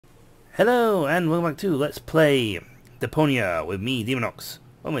Hello and welcome back to Let's Play Deponia with me, Demonox.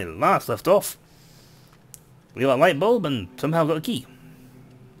 When we last left off, we got a light bulb and somehow got a key.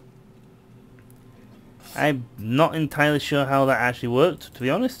 I'm not entirely sure how that actually worked, to be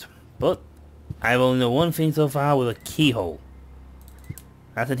honest, but I've only known one thing so far with a keyhole.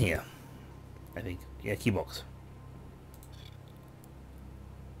 That's in here, I think. Yeah, key box.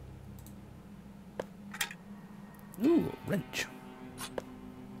 Ooh, wrench.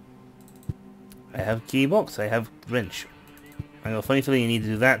 I have key box, I have wrench. I got a funny feeling you need to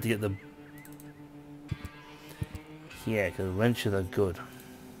do that to get the... Yeah, because wrenches are good.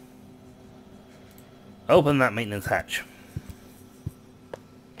 Open that maintenance hatch.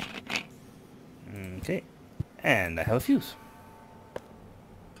 Okay. And I have a fuse.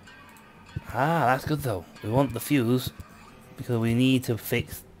 Ah, that's good though. We want the fuse because we need to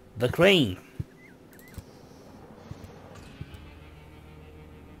fix the crane.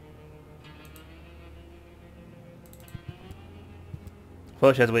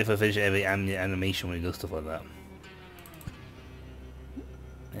 First, you have to wait for finish every animation when it does stuff like that.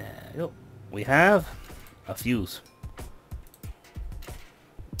 There we go. We have a fuse.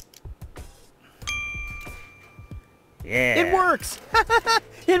 Yeah. It works!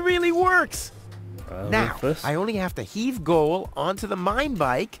 It really works! Now, I only have to heave goal onto the mine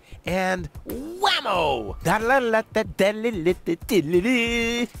bike and whammo!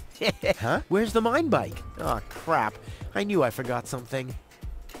 Huh? Where's the mine bike? Oh crap. I knew I forgot something.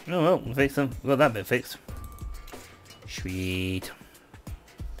 Oh well, we'll fix them. We got that bit fixed. Sweet.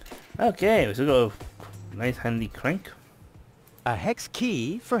 Okay, we still got a nice handy crank. A hex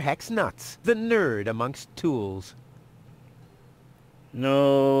key for hex nuts. The nerd amongst tools.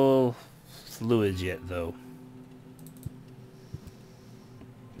 No fluids yet though.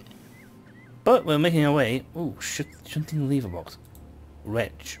 But we're making our way. Ooh, shunting lever box.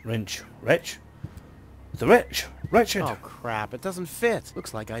 Wrench. The wrench! Oh crap, it doesn't fit.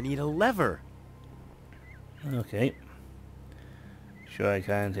 Looks like I need a lever. Okay. Sure I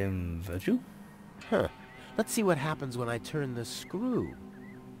can't invert you? Huh. Let's see what happens when I turn the screw.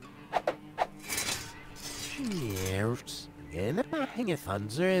 Too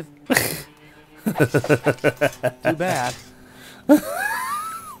bad.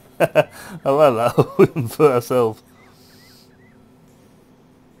 I love that. We can put ourselves.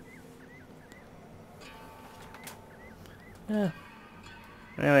 Yeah.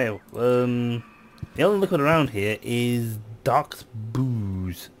 Anyway, the only liquid around here is Doc's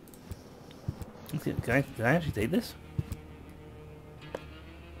booze. Can I actually take this?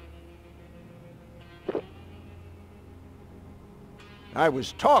 I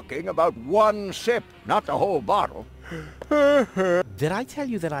was talking about one sip, not the whole bottle. Did I tell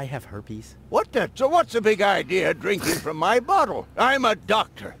you that I have herpes? What the? So what's the big idea drinking from my bottle? I'm a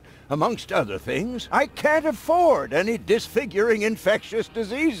doctor. Amongst other things, I can't afford any disfiguring infectious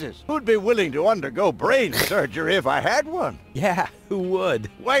diseases. Who'd be willing to undergo brain surgery if I had one? Yeah, who would?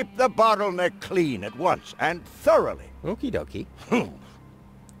 Wipe the bottleneck clean at once, and thoroughly. Okie dokie.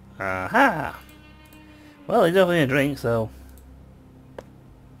 Aha! Well, he's definitely a drink, so...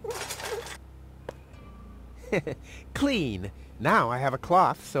 Clean. Now I have a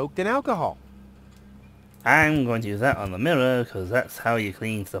cloth soaked in alcohol. I'm going to use that on the mirror, because that's how you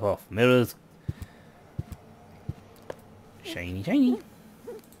clean stuff off. Mirrors. Shiny, shiny.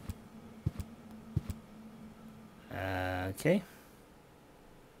 Okay.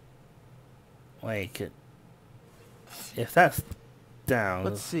 Wait, if that's down...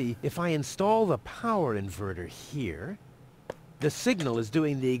 Let's see. If I install the power inverter here, the signal is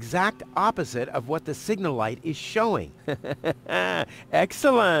doing the exact opposite of what the signal light is showing.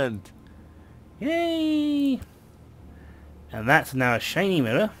 Excellent! Yay! And that's now a shiny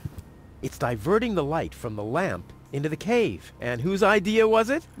mirror. It's diverting the light from the lamp into the cave. And whose idea was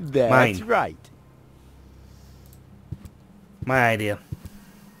it? That's Mine. right. My idea.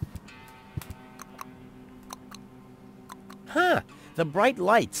 Huh. The bright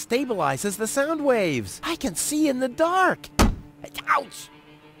light stabilizes the sound waves. I can see in the dark. Ouch!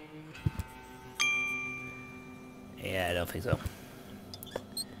 Yeah, I don't think so.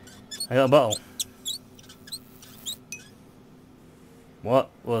 I got a bottle.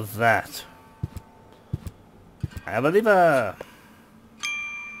 What was that? I have a lever!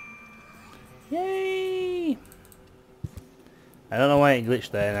 Yay! I don't know why it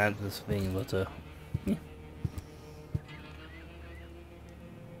glitched there and I had this thing, but yeah.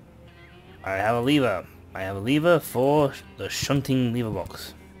 I have a lever. I have a lever for the shunting lever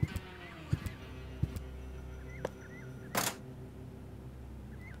box.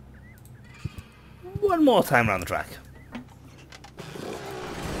 One more time around the track.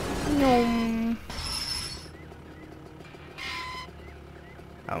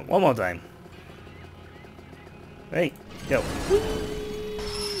 One more time. Hey, go.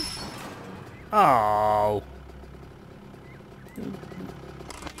 Oh.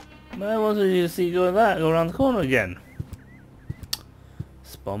 I wanted you to see go around the corner again.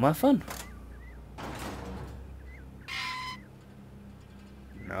 Spoil my fun.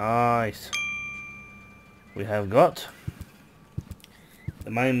 Nice. We have got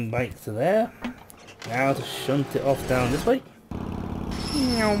the mine bike to there. Now to shunt it off down this way.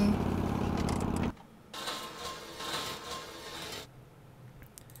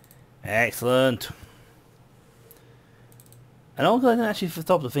 Excellent. And also I didn't actually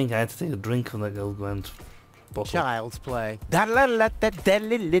stop to think I had to take a drink from that old grand bottle. Child's play. Where's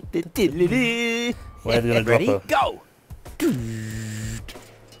it gonna drop her? Go!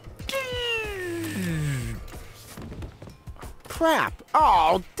 Crap!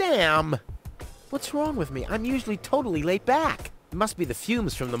 Oh, damn! What's wrong with me? I'm usually totally laid back. It must be the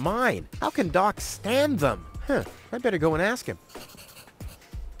fumes from the mine. How can Doc stand them? Huh, I better go and ask him.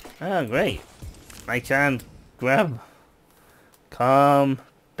 Oh, great. I can't grab. Calm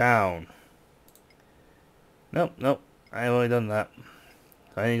down. Nope, nope. I've already done that.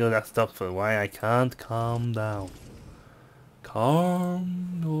 I need to go that stuck for why I can't calm down.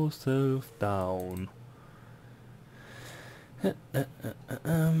 Calm yourself down.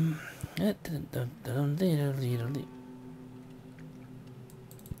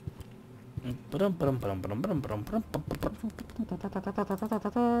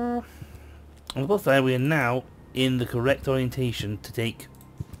 On both sides, we are now in the correct orientation to take.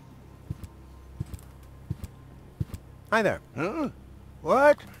 Hi there. Huh?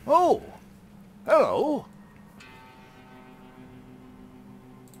 What? Oh! Hello!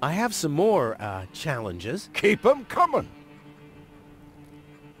 I have some more, challenges. Keep 'em coming!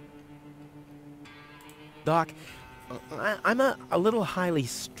 Doc, I'm a little highly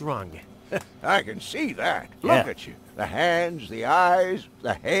strung. I can see that. Yeah. Look at you. The hands, the eyes,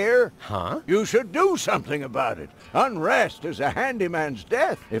 the hair. Huh? You should do something about it. Unrest is a handyman's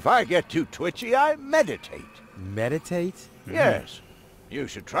death. If I get too twitchy, I meditate. Meditate? Yes. You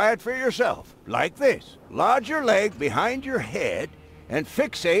should try it for yourself. Like this. Lodge your leg behind your head and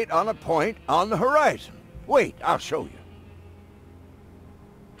fixate on a point on the horizon. Wait, I'll show you.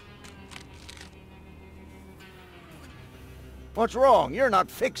 What's wrong? You're not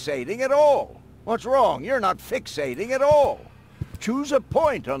fixating at all. What's wrong? You're not fixating at all. Choose a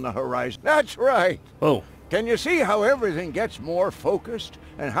point on the horizon. That's right. Oh. Can you see how everything gets more focused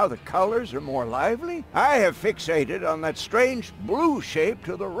and how the colors are more lively? I have fixated on that strange blue shape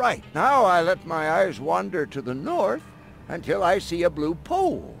to the right. Now I let my eyes wander to the north until I see a blue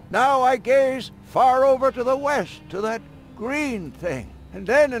pole. Now I gaze far over to the west to that green thing. And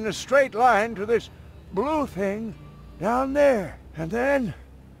then in a straight line to this blue thing down there. And then,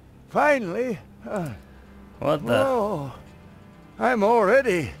 finally, What the? oh, I'm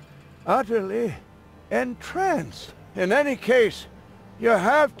already utterly entranced. In any case, you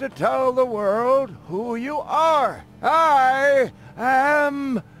have to tell the world who you are. I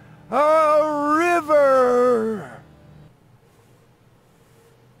am a river.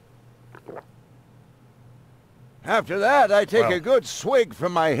 After that, I take Wow. a good swig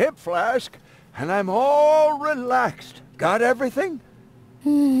from my hip flask, and I'm all relaxed. Got everything?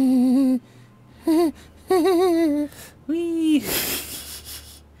 Whee!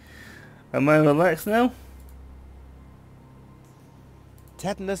 Am I relaxed now?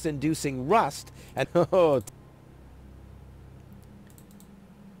 Tetanus-inducing rust and oh,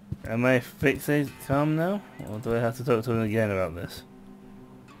 Am I fixated calm now? Or do I have to talk to him again about this?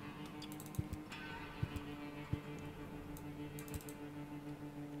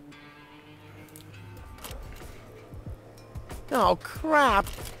 oh crap!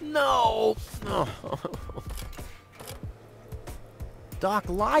 No! Oh. Doc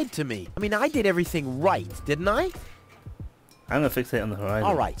lied to me. I mean, I did everything right, didn't I? I'm gonna fixate on the horizon.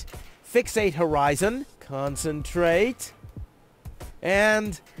 All right. Fixate horizon. Concentrate.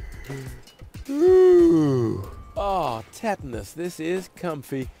 And... Oh, tetanus. This is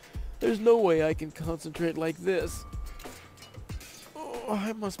comfy. There's no way I can concentrate like this. Oh,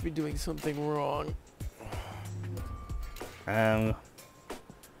 I must be doing something wrong. We're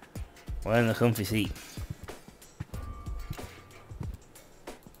in the comfy seat.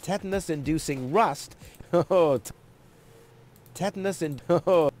 Tetanus-inducing rust. Oh, tetanus and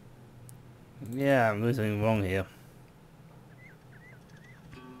oh. Yeah, I'm doing something wrong here.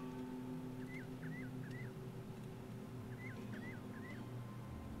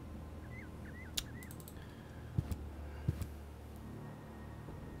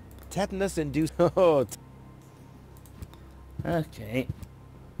 Tetanus-induced... Oh, Okay.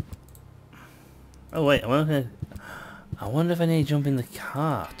 Oh wait, I wonder if I need to jump in the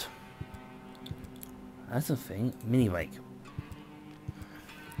cart. That's a thing. Mini bike.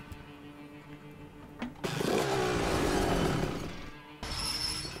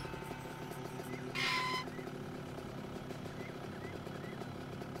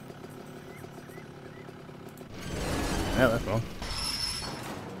 Oh, that's wrong.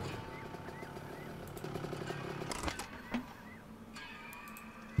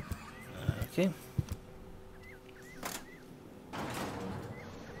 Okay.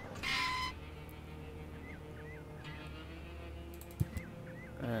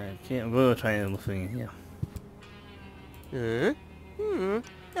 Okay, we'll try and look thing here.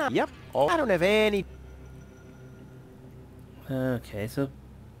 Yep. Oh, I don't have any... Okay, so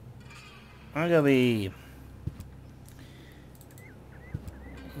I'm gonna be.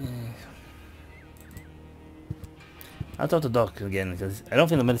 I'll talk to Doc again because I don't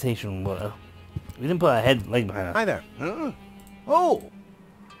think the meditation will. We didn't put our leg behind us. Hi there. Huh? Oh,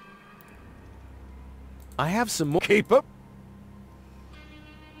 I have some more... keep up.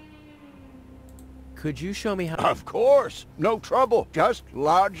 Could you show me how... Of course, no trouble. Just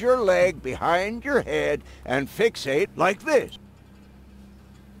lodge your leg behind your head and fixate like this.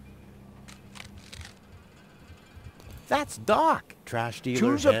 That's Doc. Trash dealer,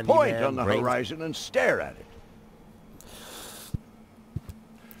 Choose a point handyman, on the brains- horizon and stare at it.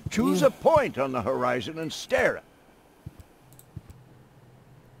 Choose a point on the horizon and stare at it.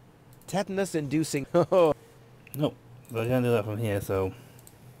 Tetanus-inducing... Nope, we're gonna do that from here. So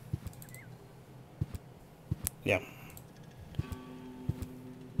yeah.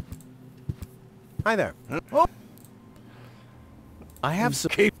 Hi there. Oh, I have some...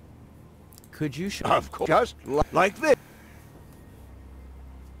 keep. Could you show... Of course, just like this.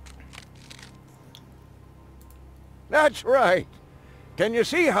 That's right. Can you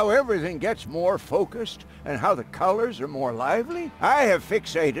see how everything gets more focused and how the colors are more lively? I have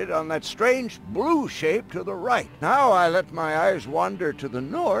fixated on that strange blue shape to the right. Now I let my eyes wander to the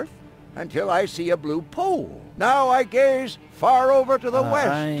north until I see a blue pole. Now I gaze far over to the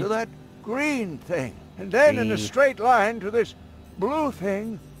west to that green thing. And then in a straight line to this blue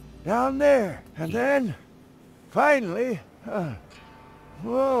thing down there. And then, finally,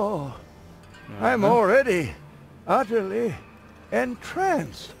 whoa, I'm already utterly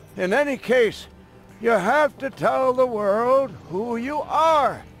entranced. In any case, you have to tell the world who you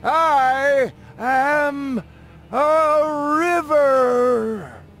are. I am a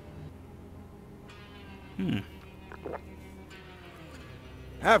river.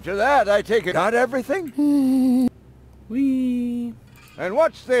 After that, I take it. Got everything? Wee. And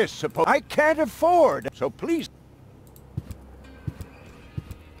what's this? Suppose I can't afford. So please.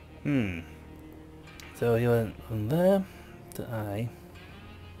 So he went from there to I.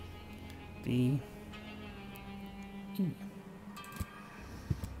 D. E.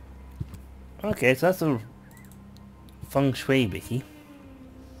 Okay, so that's a feng shui Vicky.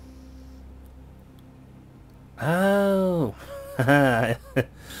 Oh.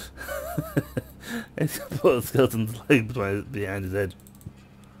 It's put a skeleton's leg behind his head.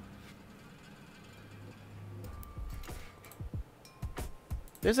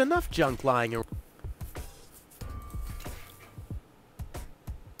 There's enough junk lying around.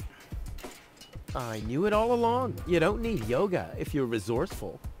 I knew it all along. You don't need yoga if you're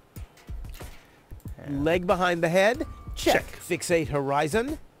resourceful. Leg behind the head? Check. Fixate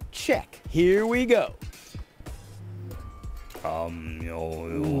horizon? Check. Here we go. Whoa.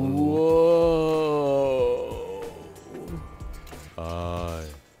 I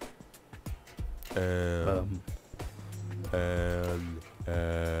am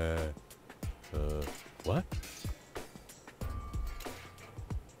what?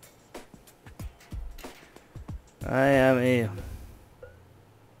 I am a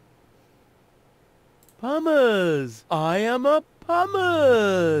pummers. I am a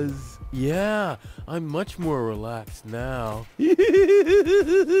pummers. Yeah, I'm much more relaxed now.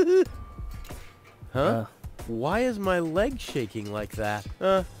 Huh? Why is my leg shaking like that?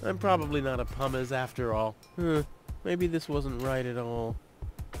 I'm probably not a pummers after all. Maybe this wasn't right at all.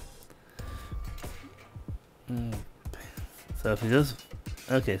 So if he does,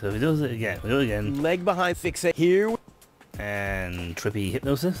 okay, so if he does it again, we do it again. Leg behind, fixate here. And trippy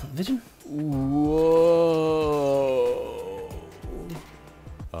hypnosis vision. Whoa.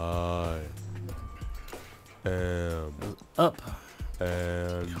 I am Up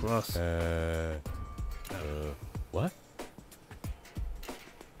and cross. What?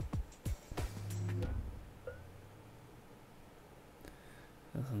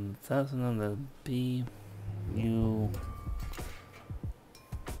 That's another B. U.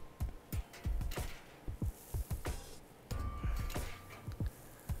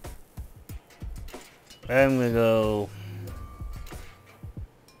 I'm gonna go.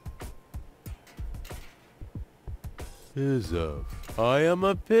 Pizzov. I am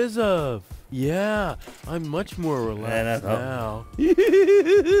a Pizzov. Yeah, I'm much more relaxed Yeah, now.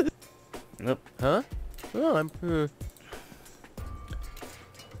 Nope. Huh? Oh, I'm...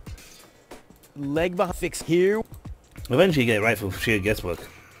 Leg behind fix here. Eventually you get it right for sheer guesswork.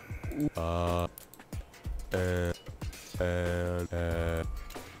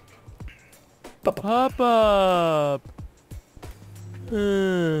 Pop up.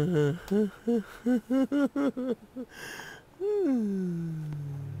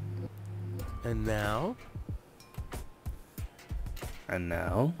 And now? And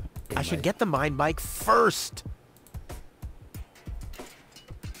now... I should get the mine bike first.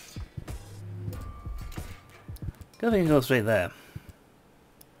 I think go straight there.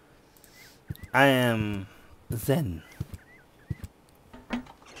 I am Zen.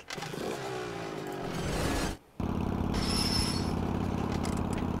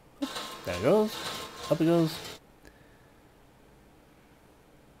 There it goes. Up it goes.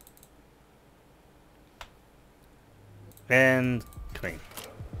 And clean.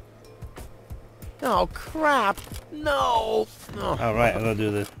 Oh crap! No! Oh. Alright, I'm gonna do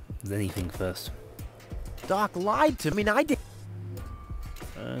the Zenny thing first. Doc lied to me. I did.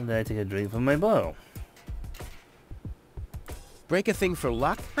 And I take a drink from my bottle. Break a thing for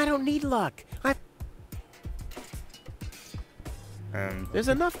luck? I don't need luck. There's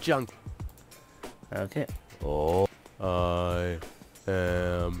enough junk. Okay. Oh, I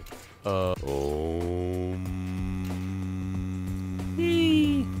am a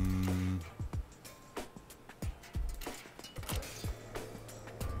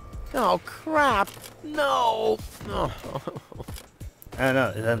Oh crap! No! Oh. I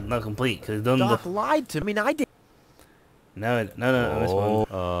know, it's not complete because it's done Doc the. lied to me. I did. No, no, this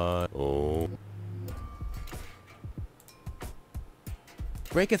one.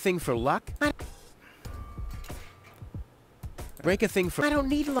 Break a thing for luck? Break a thing for... I don't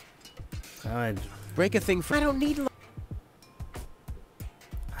need luck. Break a thing for... I don't need luck.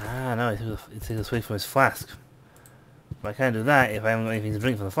 Ah, no, it takes a swig from his flask. But I can't do that if I haven't got anything to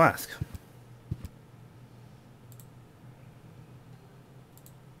drink from the flask.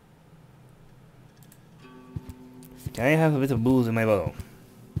 Can I have a bit of booze in my bottle?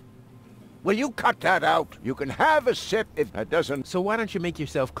 Will you cut that out? You can have a sip if that doesn't... So why don't you make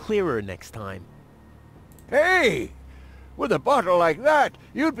yourself clearer next time? Hey! With a bottle like that,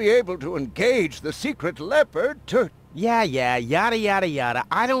 you'd be able to engage the secret leopard to... Yeah, yada yada yada.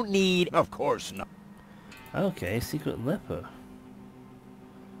 I don't need... Of course not. Okay, secret leper.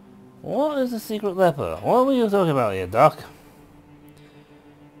 What is a secret leper? What were you talking about here, Doc?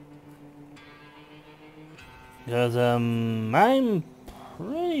 Because, I'm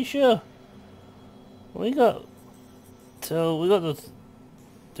pretty sure we got to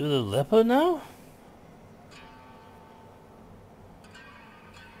do the leper now?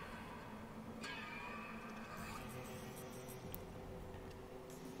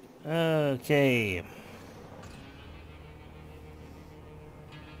 Okay.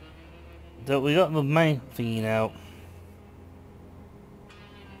 So we got the main thingy now.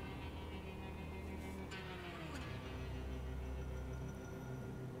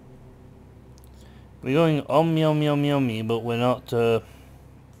 We're going yummy, but we're not,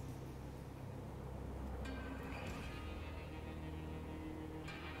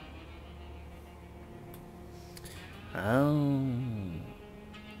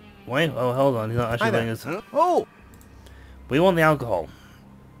 Wait, oh, hold on, he's not actually letting us... Oh! We want the alcohol.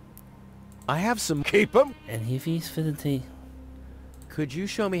 I have some... Keep 'em? And if he's fidgety... Could you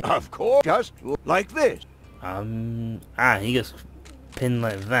show me... Of course, just like this. He gets pinned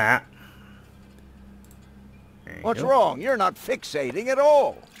like that. What's wrong? You're not fixating at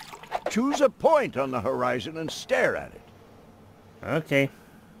all. Choose a point on the horizon and stare at it. Okay.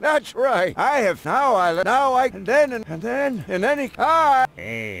 That's right. And then, in any...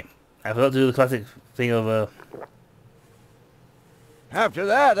 Hey, I forgot to do the classic thing of, After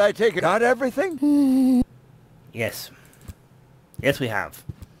that, I take it... Got everything? Yes. Yes, we have.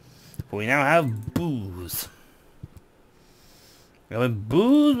 But we now have booze. And with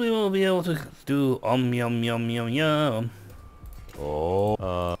booze, we will be able to do yum.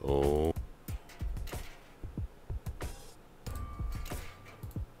 Oh.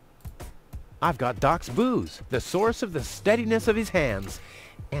 I've got Doc's booze, the source of the steadiness of his hands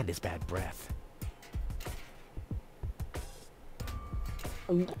and his bad breath.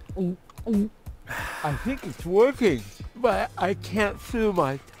 I think it's working, but I can't feel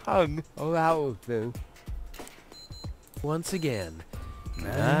my tongue. Oh, that will do. Once again,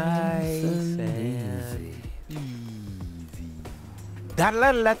 nice and easy.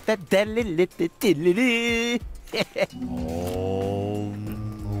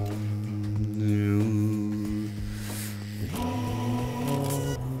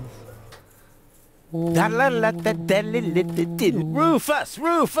 Rufus,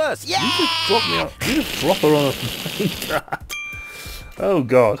 Rufus, yeah! Drop me out. You just drop her on a God. Oh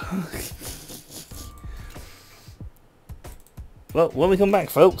god. Well, when we come back,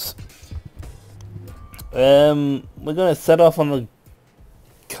 folks, we're gonna set off on the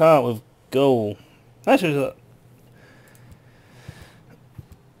cart with gold. Actually,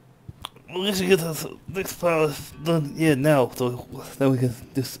 we'll just get this part done now, so then we can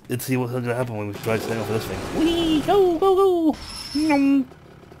just see what's gonna happen when we try to set off this thing. Whee! Go, go, go! Nom.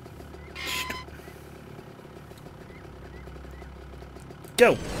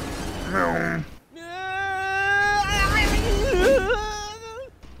 Go!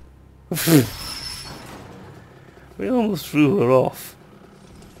 We almost threw her off.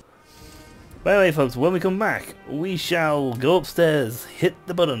 By the way, folks, when we come back, we shall go upstairs, hit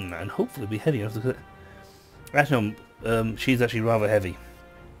the button, and hopefully be heavy enough to... Actually, no, she's actually rather heavy.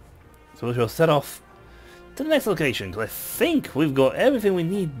 So we shall set off to the next location, because I think we've got everything we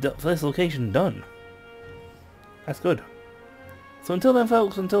need for this location done. That's good. So until then,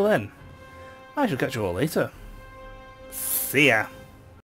 folks, until then, I shall catch you all later. See ya!